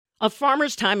A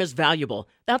farmer's time is valuable.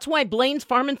 That's why Blaine's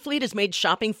Farm and Fleet has made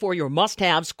shopping for your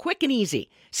must-haves quick and easy.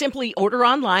 Simply order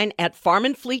online at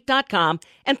farmandfleet.com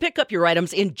and pick up your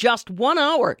items in just 1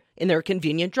 hour in their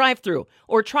convenient drive-thru.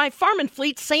 Or try Farm and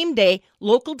Fleet's same-day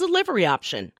local delivery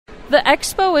option. The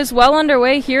expo is well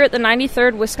underway here at the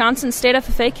 93rd Wisconsin State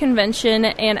FFA Convention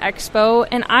and Expo,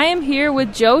 and I am here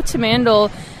with Joe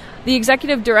Tamandel, the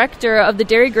Executive Director of the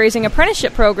Dairy Grazing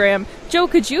Apprenticeship Program. Joe,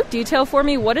 could you detail for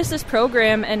me what is this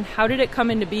program and how did it come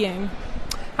into being?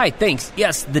 Hi, thanks.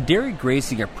 Yes, the Dairy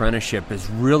Grazing Apprenticeship is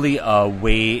really a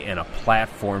way and a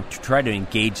platform to try to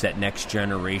engage that next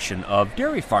generation of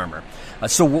dairy farmer.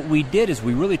 So what we did is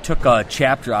we really took a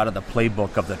chapter out of the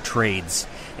playbook of the trades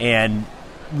and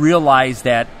realized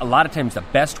that a lot of times the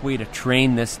best way to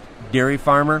train this dairy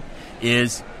farmer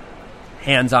is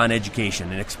hands-on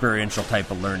education and experiential type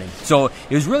of learning. So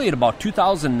it was really at about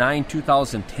 2009,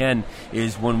 2010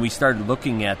 is when we started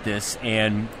looking at this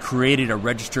and created a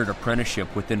registered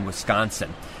apprenticeship within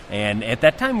Wisconsin. And at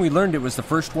that time we learned it was the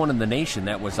first one in the nation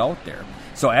that was out there.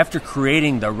 So after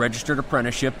creating the registered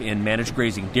apprenticeship in managed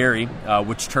grazing dairy,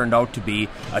 which turned out to be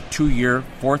a 2-year,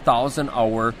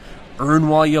 4,000-hour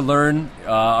earn-while-you-learn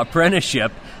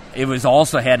apprenticeship, it was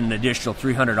also had an additional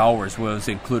 300 hours was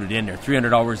included in there,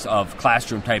 300 hours of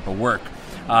classroom type of work.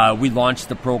 We launched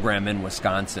the program in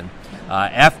Wisconsin.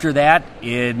 After that,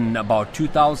 in about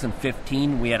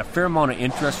 2015, we had a fair amount of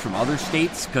interest from other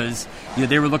states because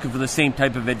they were looking for the same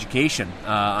type of education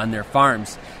on their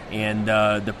farms. And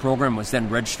the program was then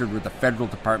registered with the Federal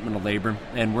Department of Labor.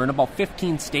 And we're in about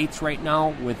 15 states right now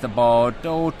with about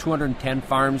 210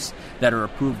 farms that are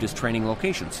approved as training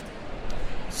locations.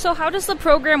 So how does the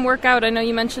program work out? I know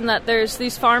you mentioned that there's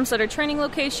these farms that are training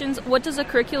locations. What does the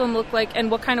curriculum look like, and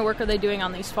what kind of work are they doing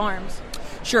on these farms?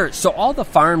 Sure. So all the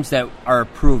farms that are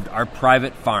approved are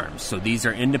private farms. So these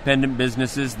are independent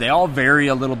businesses. They all vary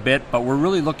a little bit, but we're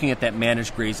really looking at that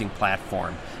managed grazing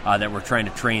platform that we're trying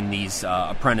to train these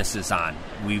apprentices on.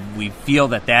 We feel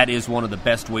that is one of the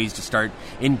best ways to start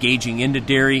engaging into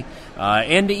dairy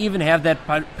and to even have that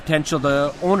potential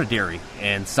to own a dairy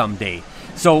and someday.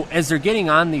 So as they're getting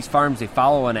on these farms, they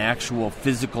follow an actual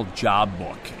physical job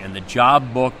book. And the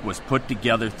job book was put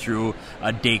together through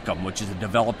a DACM, which is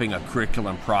developing a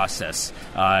curriculum process,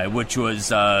 which was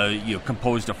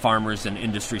composed of farmers and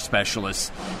industry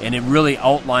specialists. And it really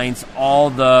outlines all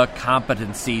the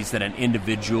competencies that an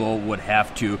individual would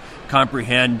have to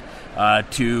comprehend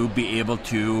to be able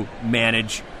to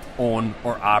manage, own,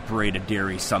 or operate a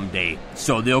dairy someday.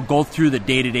 So they'll go through the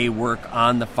day-to-day work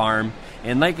on the farm.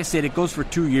 And like I said, it goes for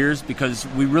 2 years because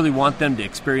we really want them to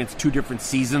experience 2 different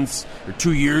seasons or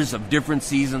 2 years of different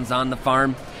seasons on the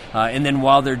farm. And then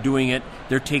while they're doing it,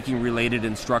 they're taking related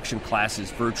instruction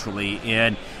classes virtually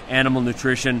in animal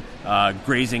nutrition,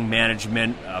 grazing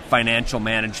management, financial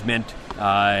management,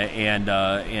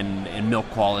 and milk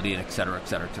quality, and et cetera, et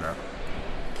cetera, et cetera.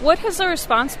 What has the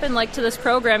response been like to this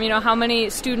program? How many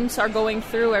students are going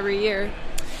through every year?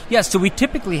 Yeah, so we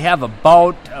typically have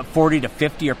about 40 to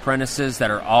 50 apprentices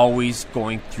that are always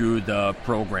going through the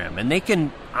program, and they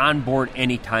can onboard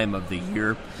any time of the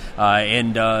year.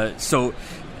 So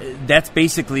that's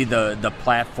basically the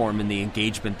platform and the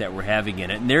engagement that we're having in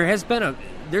it. And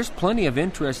there's plenty of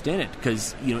interest in it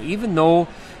because even though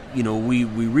we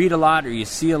read a lot or you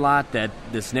see a lot that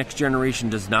this next generation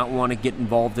does not want to get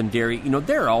involved in dairy,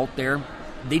 they're out there.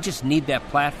 They just need that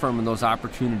platform and those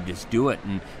opportunities to do it.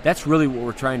 And that's really what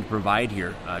we're trying to provide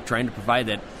here, trying to provide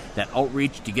that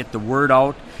outreach to get the word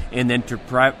out and then to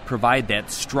provide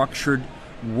that structured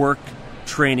work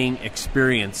training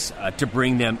experience to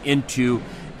bring them into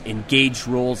engaged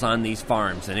roles on these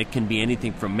farms. And it can be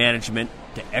anything from management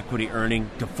to equity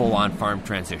earning to full-on farm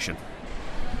transition.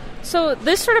 So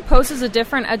this sort of poses a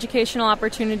different educational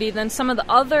opportunity than some of the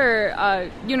other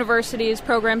universities,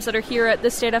 programs that are here at the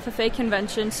State FFA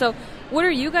Convention. So what are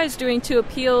you guys doing to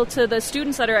appeal to the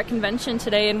students that are at convention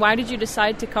today, and why did you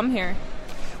decide to come here?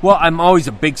 Well, I'm always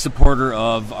a big supporter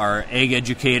of our ag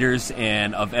educators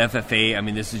and of FFA. I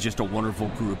mean, this is just a wonderful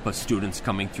group of students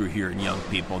coming through here and young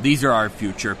people. These are our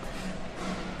future.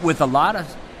 With a lot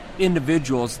of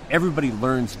individuals, everybody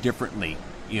learns differently.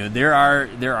 There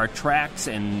are tracks,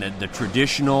 and the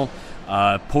traditional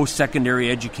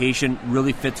post-secondary education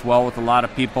really fits well with a lot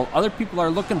of people. Other people are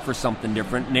looking for something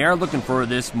different, and they are looking for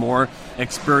this more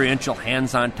experiential,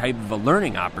 hands-on type of a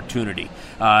learning opportunity.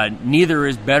 Neither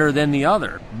is better than the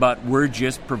other, but we're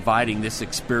just providing this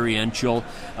experiential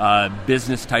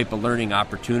business type of learning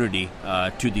opportunity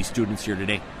to these students here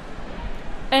today.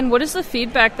 And what is the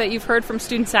feedback that you've heard from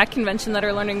students at convention that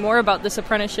are learning more about this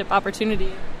apprenticeship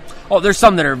opportunity? Oh, there's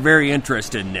some that are very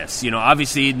interested in this.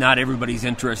 Obviously not everybody's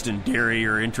interested in dairy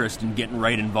or interested in getting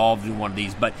right involved in one of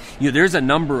these, but there's a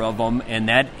number of them, and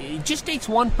that it just takes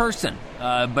one person.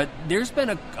 But there's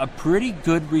been a pretty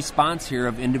good response here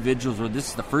of individuals where this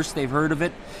is the first they've heard of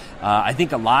it. I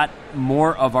think a lot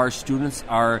more of our students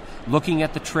are looking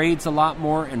at the trades a lot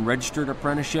more and registered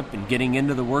apprenticeship and getting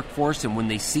into the workforce. And when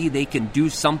they see they can do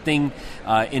something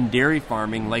in dairy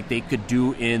farming like they could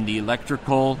do in the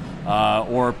electrical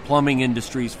or plumbing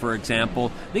industries, for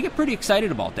example, they get pretty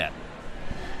excited about that.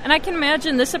 And I can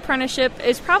imagine this apprenticeship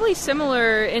is probably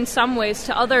similar in some ways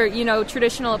to other,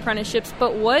 traditional apprenticeships,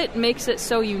 but what makes it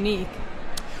so unique?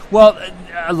 Well,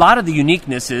 a lot of the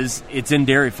uniqueness is it's in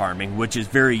dairy farming, which is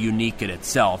very unique in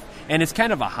itself. And it's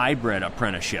kind of a hybrid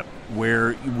apprenticeship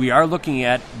where we are looking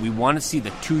at, we want to see the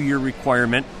 2-year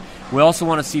requirement. We also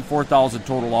want to see 4,000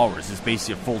 total hours. It's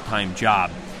basically a full-time job.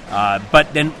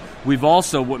 But then we've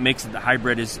also, what makes it the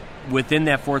hybrid is within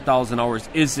that 4,000 hours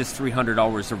is this 300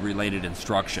 hours of related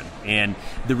instruction. And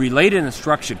the related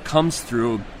instruction comes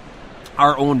through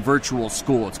our own virtual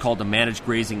school. It's called the Managed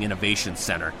Grazing Innovation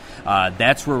Center.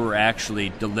 That's where we're actually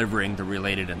delivering the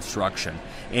related instruction.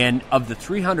 And of the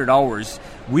 300 hours,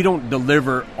 we don't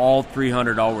deliver all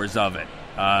 300 hours of it.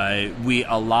 We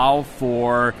allow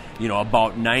for,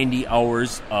 about 90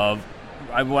 hours of,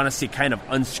 I want to say, kind of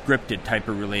unscripted type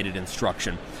of related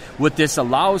instruction. What this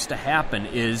allows to happen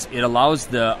is it allows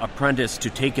the apprentice to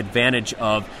take advantage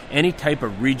of any type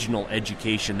of regional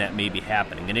education that may be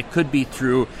happening. And it could be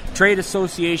through trade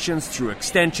associations, through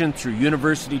extension, through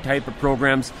university type of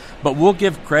programs. But we'll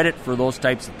give credit for those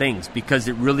types of things because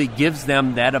it really gives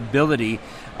them that ability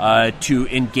to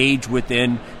engage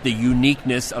within the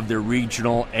uniqueness of their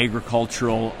regional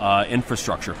agricultural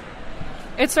infrastructure.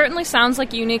 It certainly sounds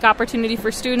like a unique opportunity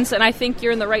for students, and I think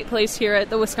you're in the right place here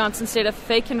at the Wisconsin State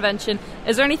FFA Convention.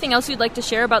 Is there anything else you'd like to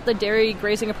share about the Dairy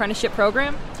Grazing Apprenticeship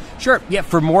Program? Sure. Yeah,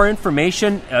 for more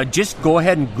information, just go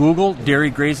ahead and Google Dairy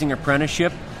Grazing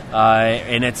Apprenticeship,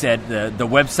 and it's at the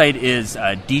website is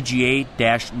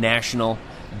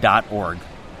dga-national.org.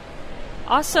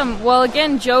 Awesome. Well,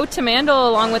 again, Joe Tamandel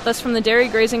along with us from the Dairy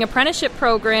Grazing Apprenticeship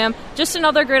Program. Just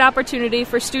another great opportunity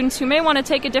for students who may want to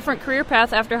take a different career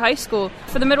path after high school.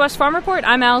 For the Midwest Farm Report,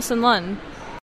 I'm Allison Lund.